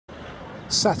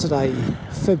Saturday,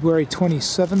 February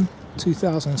 27,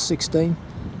 2016,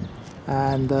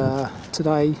 and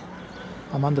today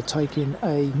I'm undertaking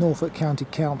a Norfolk County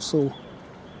Council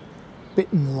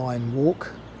Bittern line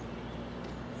walk,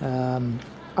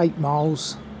 8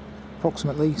 miles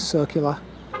approximately, circular.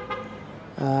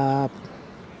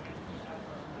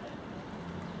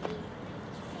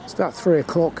 It's about 3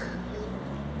 o'clock,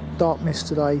 dark mist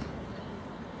today.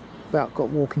 About got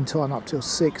walking time up till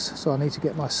 6, so I need to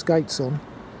get my skates on,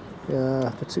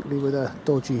 particularly with a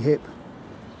dodgy hip.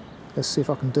 Let's see if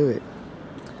I can do it.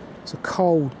 It's a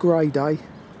cold grey day,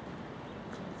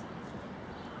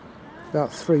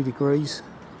 about 3 degrees,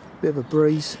 bit of a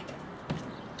breeze,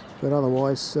 but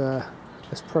otherwise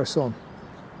let's press on.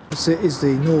 This is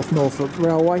the North Norfolk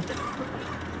Railway,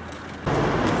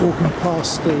 walking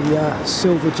past the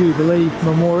Silver Jubilee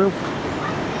Memorial.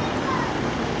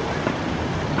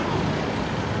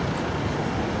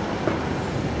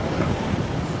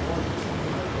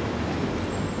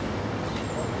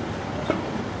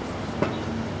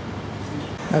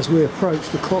 As we approach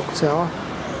the clock tower,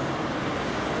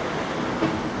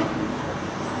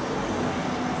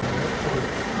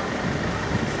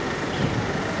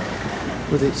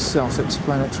 with its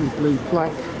self-explanatory blue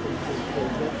plaque,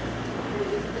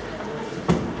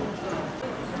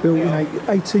 built in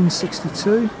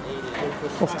 1862,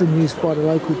 often used by the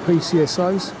local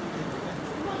PCSOs.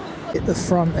 Hit the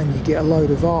front and you get a load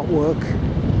of artwork,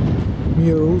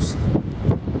 murals.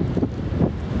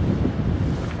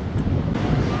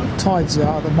 Tide's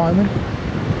out at the moment.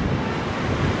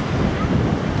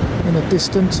 In the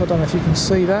distance, I don't know if you can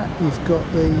see that, you've got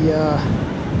the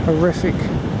horrific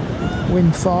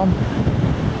wind farm.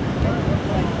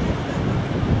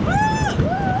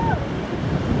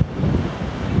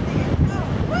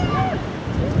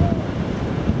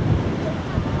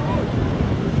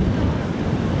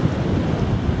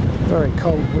 Very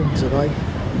cold wind today.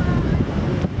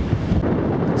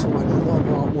 That's why there's a lot of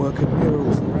artwork and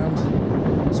murals around.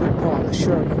 It's all part of the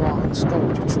Sheringham Art and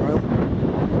Sculpture Trail.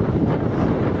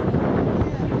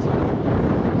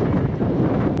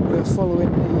 We're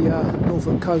following the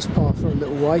Norfolk Coast Path for a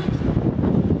little way.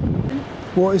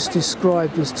 What is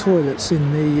described as toilets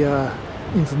in the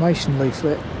information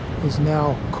leaflet is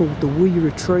now called the Wee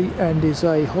Retreat and is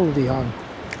a holiday home.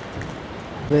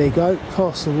 There you go,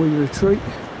 past the Wee Retreat.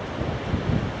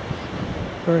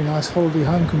 Very nice holiday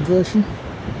home conversion.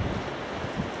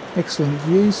 Excellent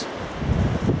views.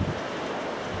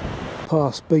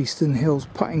 Past Beeston Hills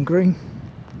Putting Green.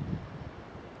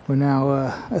 We're now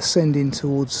ascending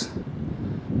towards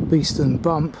Beeston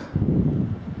Bump,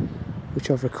 which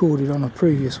I've recorded on a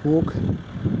previous walk.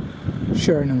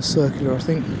 Sheringham Circular, I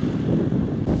think.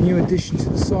 New addition to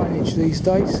the signage these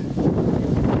days.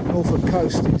 Norfolk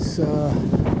Coast footpath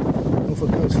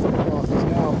is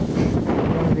now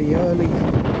one of the early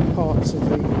parts of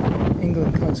the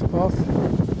England Coast Path.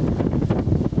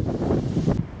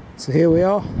 So here we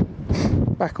are,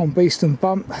 back on Beeston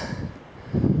Bump,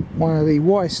 one of the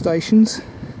Y stations.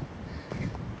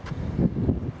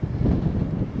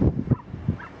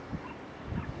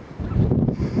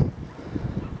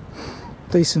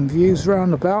 Decent views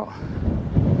round about.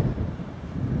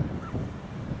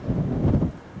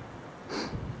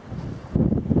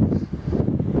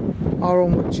 Our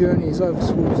onward journey is over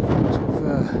towards the village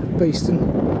of Beeston,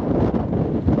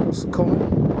 across the Common.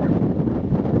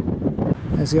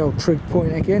 There's the old trig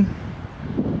point again.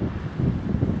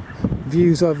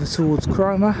 Views over towards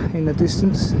Cromer in the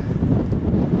distance.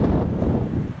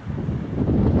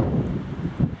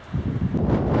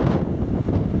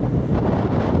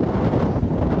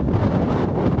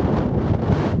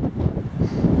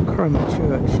 Cromer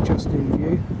Church just in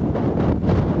view.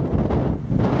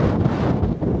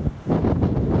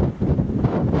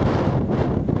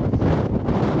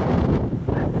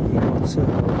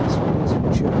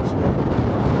 Church there.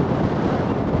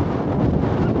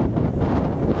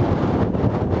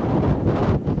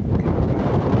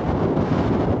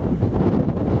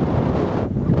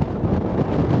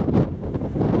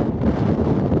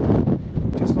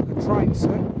 Just like a train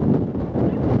set.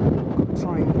 Got a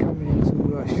train coming into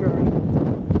Sheringham,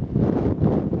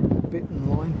 Bittern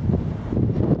line,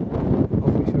 of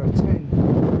which there are 10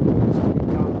 to be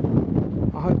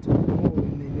done. I hope to do more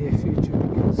in the near future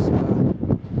because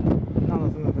none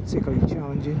of them are particularly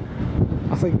challenging.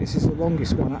 I think this is the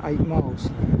longest one at 8 miles.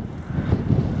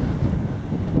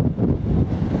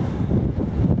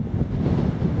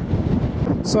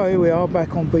 So here we are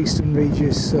back on Beeston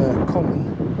Regis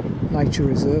Common Nature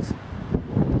Reserve.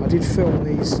 I did film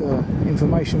these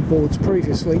information boards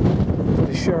previously for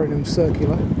the Sheringham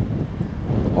Circular,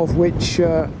 of which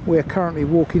we are currently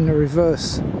walking the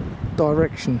reverse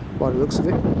direction by the looks of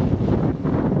it.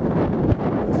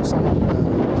 For some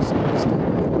reason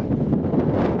anyway.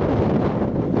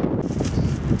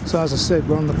 So as I said,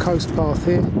 we're on the coast path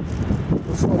here.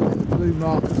 We're following the blue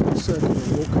marker for the circular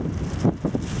walk.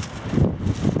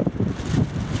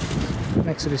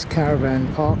 Next to this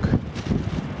caravan park.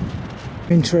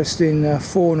 Interesting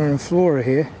fauna and flora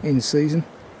here in season.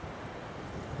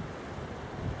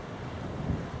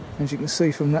 As you can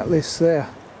see from that list there,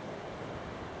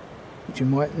 which you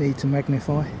might need to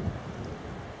magnify.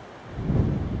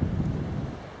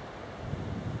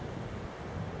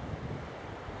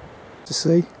 To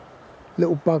see,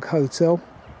 little bug hotel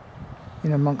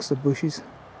in amongst the bushes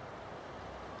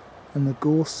and the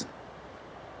gorse.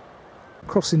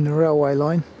 Crossing the railway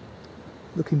line,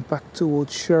 looking back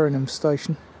towards Sheringham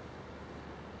station.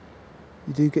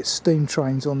 You do get steam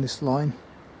trains on this line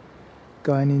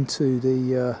going into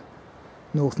the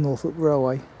North Norfolk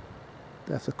Railway.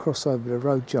 They have to cross over the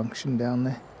road junction down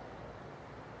there.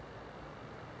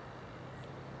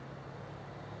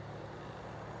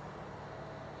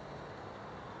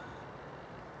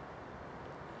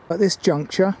 At this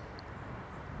juncture,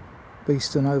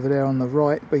 Beeston over there on the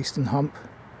right, Beeston Hump,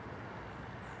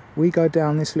 we go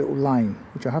down this little lane,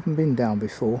 which I haven't been down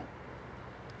before,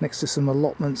 next to some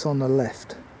allotments on the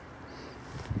left.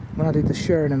 When I did the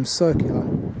Sheringham circular,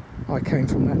 I came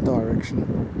from that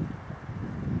direction.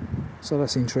 So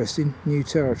that's interesting, new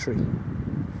territory.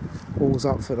 All's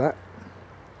up for that.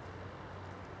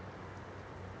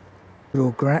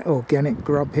 Little organic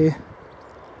grub here.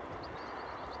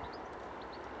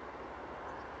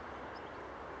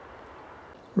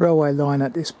 Railway line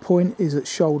at this point is at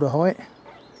shoulder height,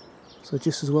 so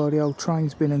just as well the old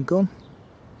train's been and gone.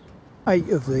 8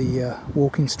 of the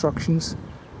walk instructions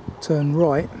turn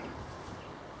right,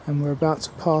 and we're about to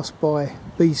pass by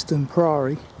Beeston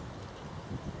Priory.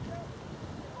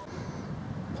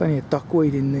 Plenty of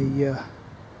duckweed in the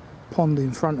pond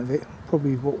in front of it,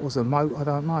 probably what was a moat, I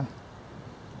don't know.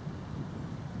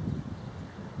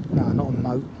 No, not a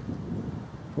moat,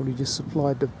 probably just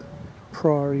supplied the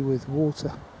priory with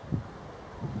water.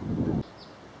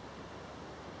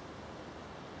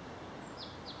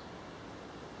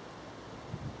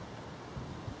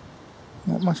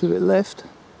 Not much of it left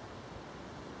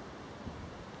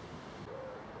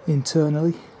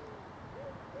internally.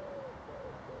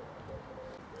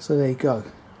 So there you go.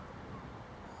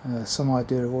 Some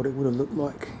idea of what it would have looked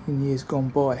like in years gone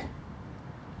by.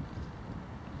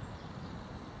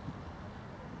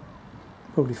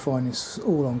 Probably find this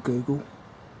all on Google.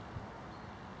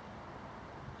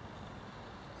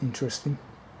 Interesting.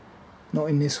 Not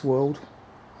in this world,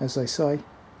 as they say,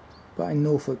 but in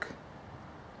Norfolk.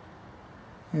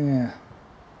 Yeah.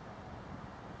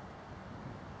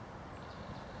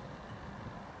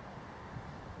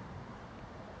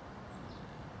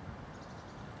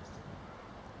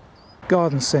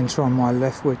 Garden centre on my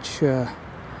left, which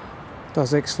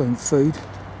does excellent food,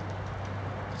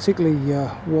 particularly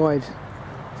wide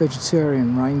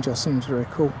vegetarian range. I seem to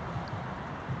recall.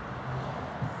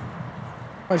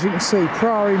 As you can see,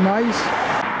 Priory Maze.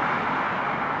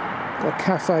 Got a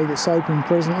cafe that's open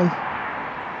presently.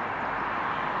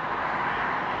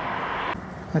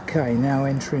 Okay, now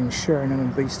entering Sheringham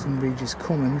and Beeston Regis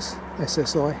Commons,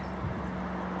 SSI.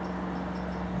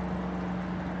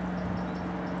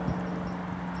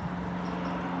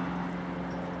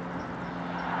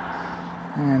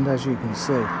 And as you can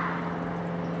see,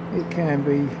 it can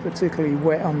be particularly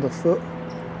wet underfoot,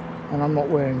 and I'm not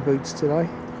wearing boots today.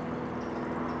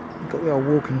 I've got the old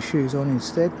walking shoes on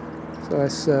instead, so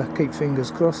let's keep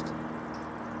fingers crossed.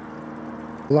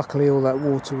 Luckily all that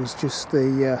water was just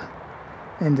the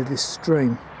end of this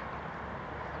stream.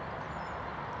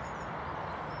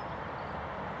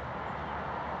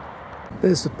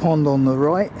 There's the pond on the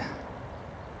right,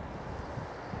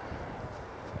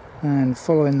 and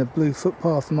following the blue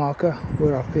footpath marker,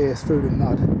 we're up here through the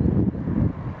mud.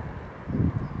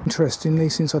 Interestingly,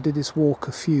 since I did this walk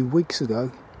a few weeks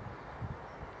ago,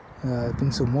 there's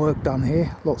been some work done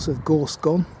here, lots of gorse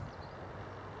gone.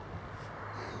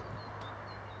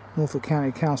 Norfolk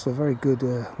County Council are very good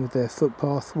with their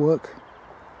footpath work.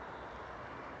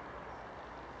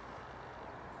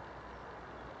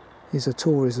 Here's a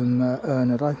tourism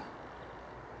earner though.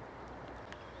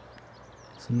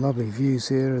 Some lovely views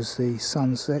here as the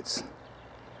sun sets.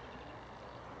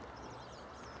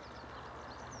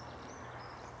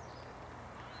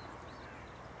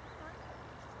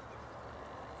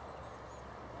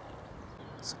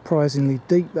 Surprisingly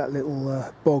deep, that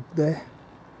little bog there.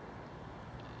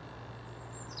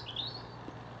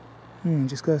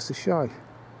 Just goes to show.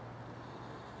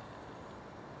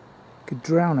 Could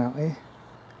drown out here.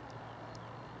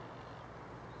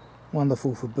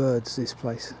 Wonderful for birds, this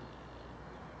place.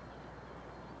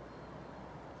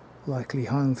 Likely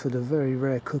home for the very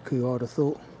rare cuckoo, I'd have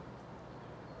thought.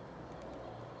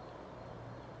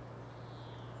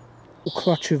 The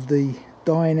clutch of the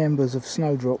dying embers of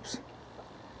snowdrops.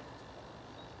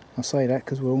 I say that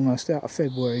because we're almost out of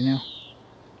February now.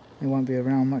 They won't be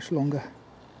around much longer.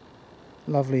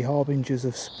 Lovely harbingers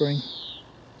of spring.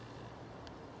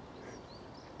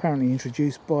 Apparently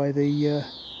introduced by the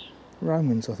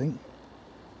Romans, I think.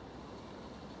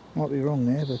 Might be wrong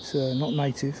there, but not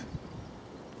native.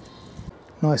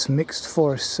 Nice mixed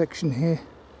forest section here.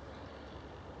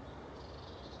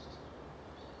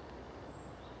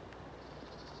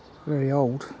 Very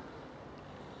old.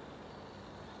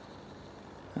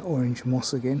 That orange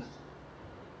moss again.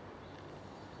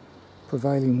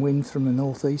 Prevailing wind from the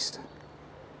northeast,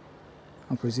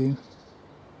 I presume,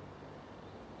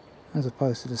 as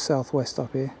opposed to the southwest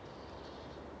up here.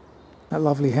 That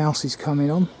lovely house is coming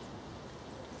on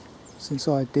since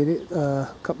I did it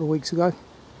a couple of weeks ago.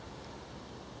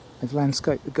 They've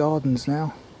landscaped the gardens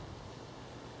now,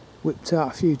 whipped out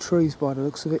a few trees by the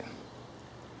looks of it.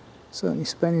 Certainly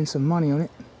spending some money on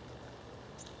it.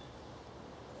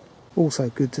 Also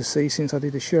good to see, since I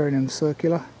did the Sheringham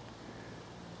circular,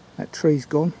 that tree's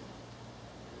gone.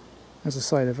 As I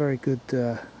say, they're very good,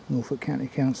 Norfolk County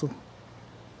Council.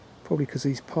 Probably because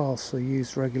these paths are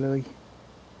used regularly.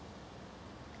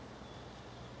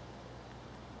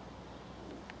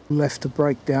 Left to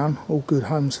break down, all good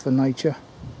homes for nature.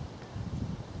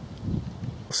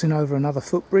 Crossing over another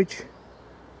footbridge,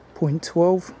 point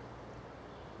 12.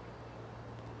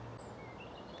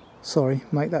 Sorry,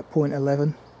 make that point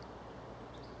 11.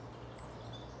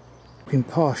 Looking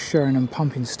past Sheringham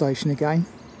pumping station again.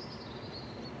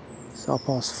 It's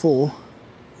 4:30,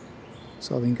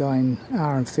 so I've been going an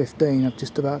hour and 15. I've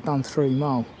just about done 3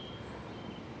 miles.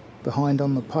 Behind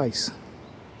on the pace.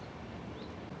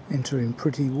 Entering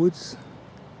pretty woods.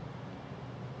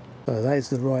 So that is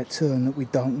the right turn that we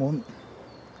don't want.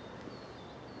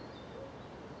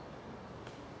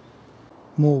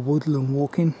 More woodland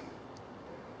walking.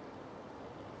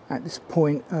 At this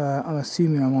point, I'm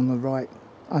assuming I'm on the right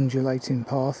undulating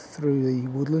path through the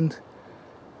woodland,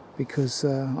 because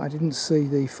I didn't see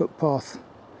the footpath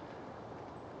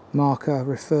marker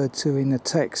referred to in the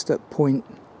text at point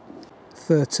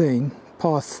 13,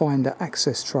 Pathfinder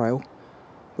Access Trail,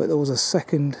 but there was a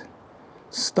second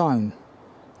stone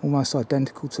almost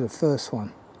identical to the first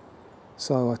one,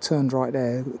 so I turned right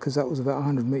there because that was about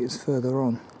 100 metres further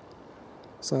on.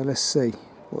 So let's see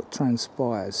what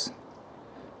transpires.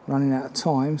 Running out of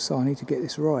time, so I need to get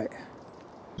this right.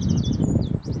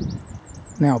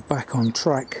 Now back on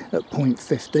track at point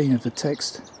 15 of the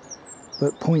text,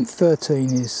 but point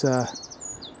 13 is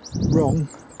wrong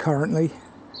currently,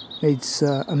 needs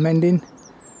amending,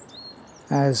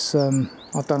 as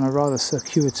I've done a rather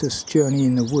circuitous journey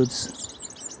in the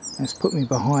woods and it's put me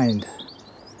behind,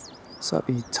 so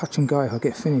it'll be touch and go if I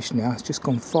get finished now. It's just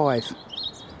gone 5,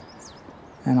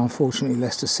 and unfortunately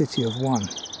Leicester City have won.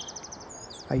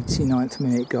 89th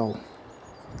minute goal.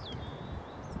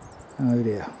 Oh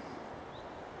dear.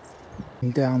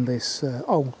 Down this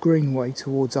old greenway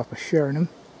towards Upper Sheringham.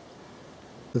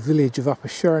 The village of Upper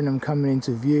Sheringham coming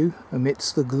into view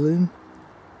amidst the gloom.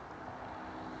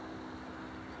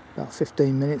 About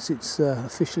 15 minutes, it's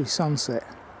officially sunset.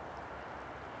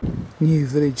 New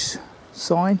village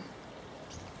sign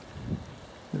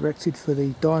erected for the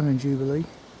Diamond Jubilee.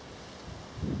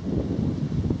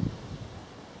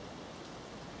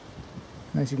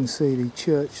 As you can see, the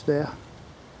church there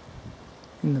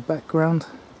in the background.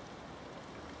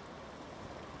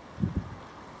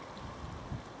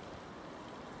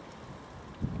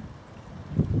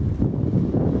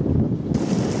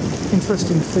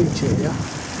 Interesting feature here.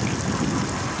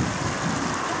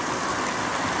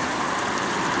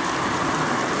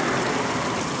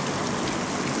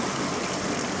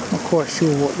 Not quite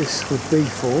sure what this would be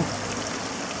for.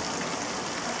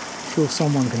 Sure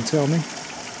someone can tell me.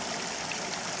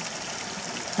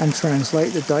 And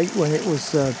translate the date when it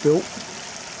was built.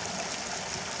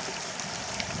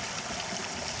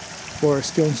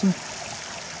 Boris Johnson,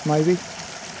 maybe.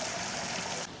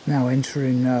 Now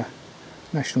entering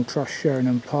National Trust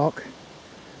Sheringham Park,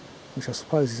 which I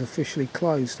suppose is officially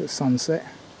closed at sunset.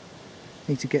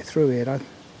 Need to get through here though.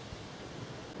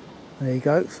 There you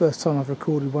go, first time I've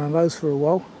recorded one of those for a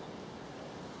while.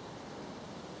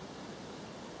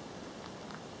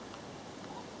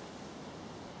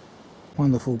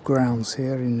 Wonderful grounds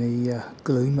here in the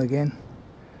gloom again.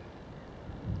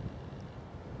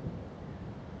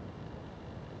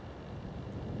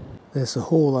 There's the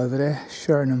hall over there,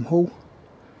 Sheringham Hall.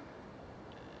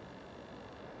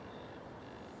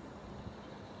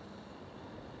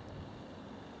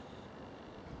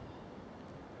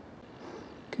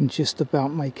 Can just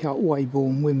about make out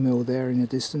Weybourne Windmill there in the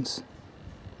distance.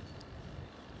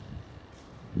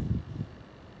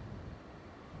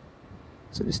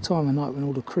 So this time of night when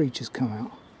all the creatures come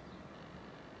out,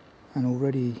 and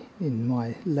already in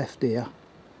my left ear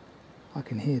I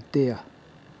can hear deer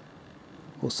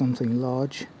or something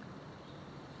large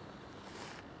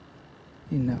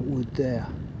in that wood there.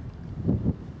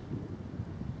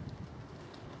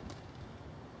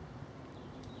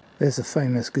 There's a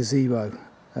famous gazebo,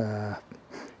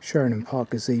 Sheringham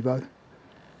Park gazebo,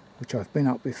 which I've been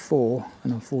up before,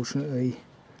 and unfortunately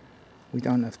we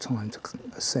don't have time to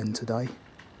ascend today.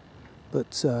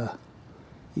 But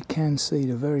you can see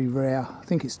the very rare, I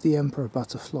think it's the emperor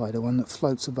butterfly, the one that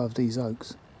floats above these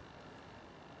oaks.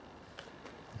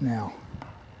 Now,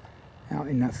 out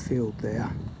in that field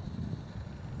there,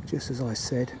 just as I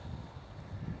said,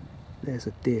 there's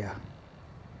a deer.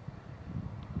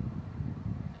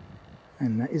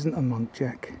 And that isn't a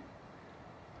muntjac,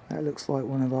 that looks like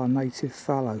one of our native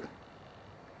fallow.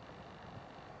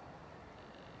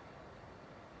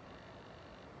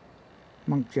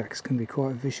 Muntjacs can be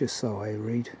quite vicious, so I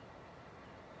read.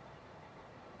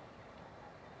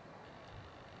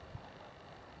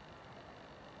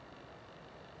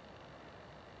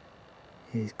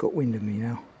 He's got wind of me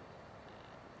now.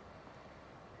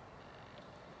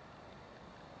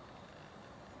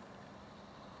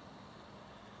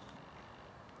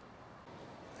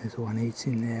 There's one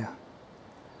eating there.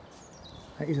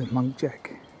 That is a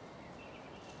muntjac.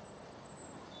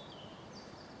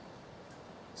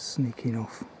 Sneaking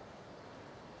off.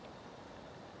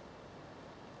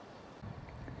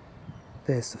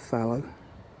 There's the fallow.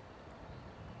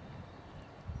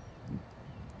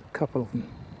 A couple of them.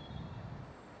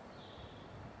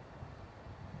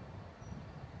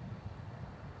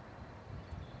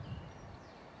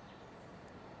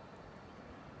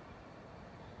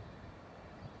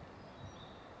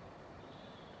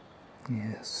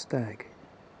 Yeah, stag,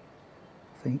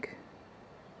 I think.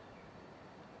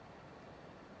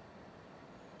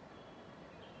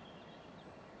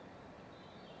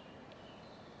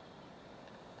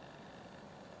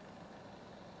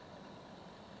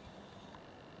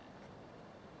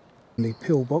 The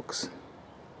pillbox.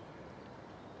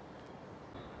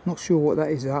 Not sure what that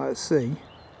is out at sea.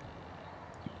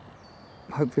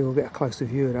 Hopefully we'll get a closer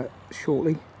view of that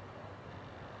shortly.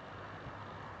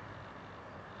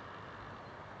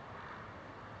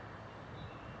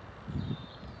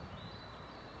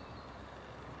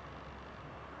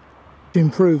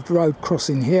 Improved road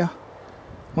crossing here.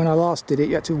 When I last did it,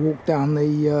 you had to walk down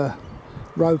the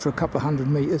road for a couple of 100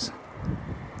 metres.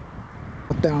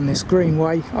 Down this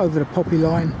greenway, over the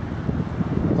Poppyline,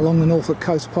 along the Norfolk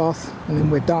coast path, and then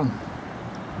we're done.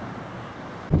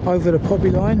 Over the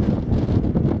Poppyline,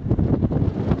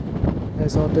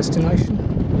 there's our destination.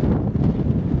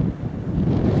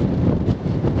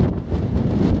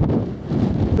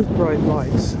 Those bright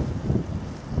lights,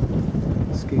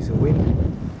 excuse the wind,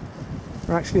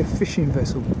 are actually a fishing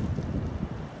vessel.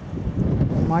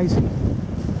 Amazing.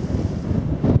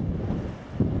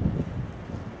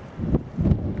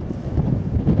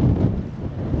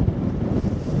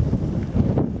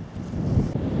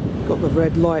 Got the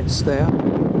red lights there,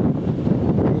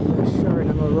 the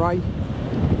Sheringham array,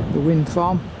 the wind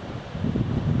farm.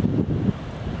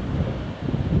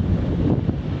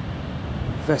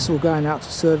 Vessel going out to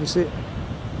service it.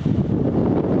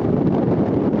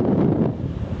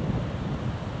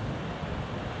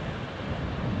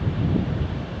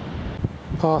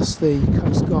 Past the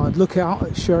Coast Guard lookout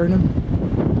at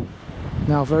Sheringham,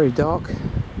 now very dark.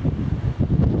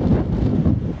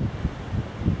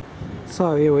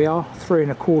 So here we are,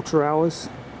 3¼ hours,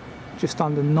 just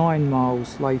under 9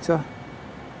 miles later.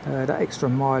 That extra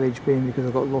mileage being because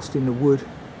I got lost in the wood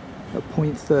at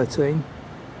point 13.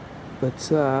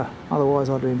 But otherwise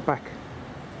I'd have been back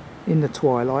in the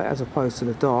twilight as opposed to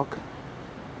the dark.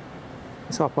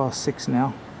 It's 6:30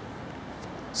 now.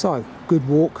 So, good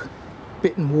walk.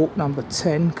 Bittern walk number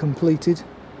 10 completed.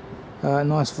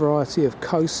 Nice variety of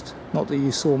coast. Not that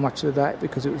you saw much of that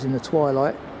because it was in the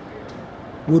twilight.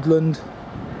 Woodland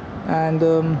and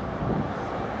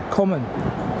common.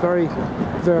 Very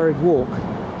varied walk.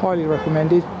 Highly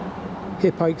recommended.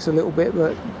 Hip aches a little bit,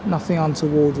 but nothing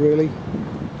untoward really.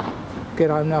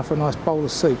 Get home now for a nice bowl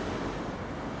of soup.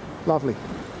 Lovely.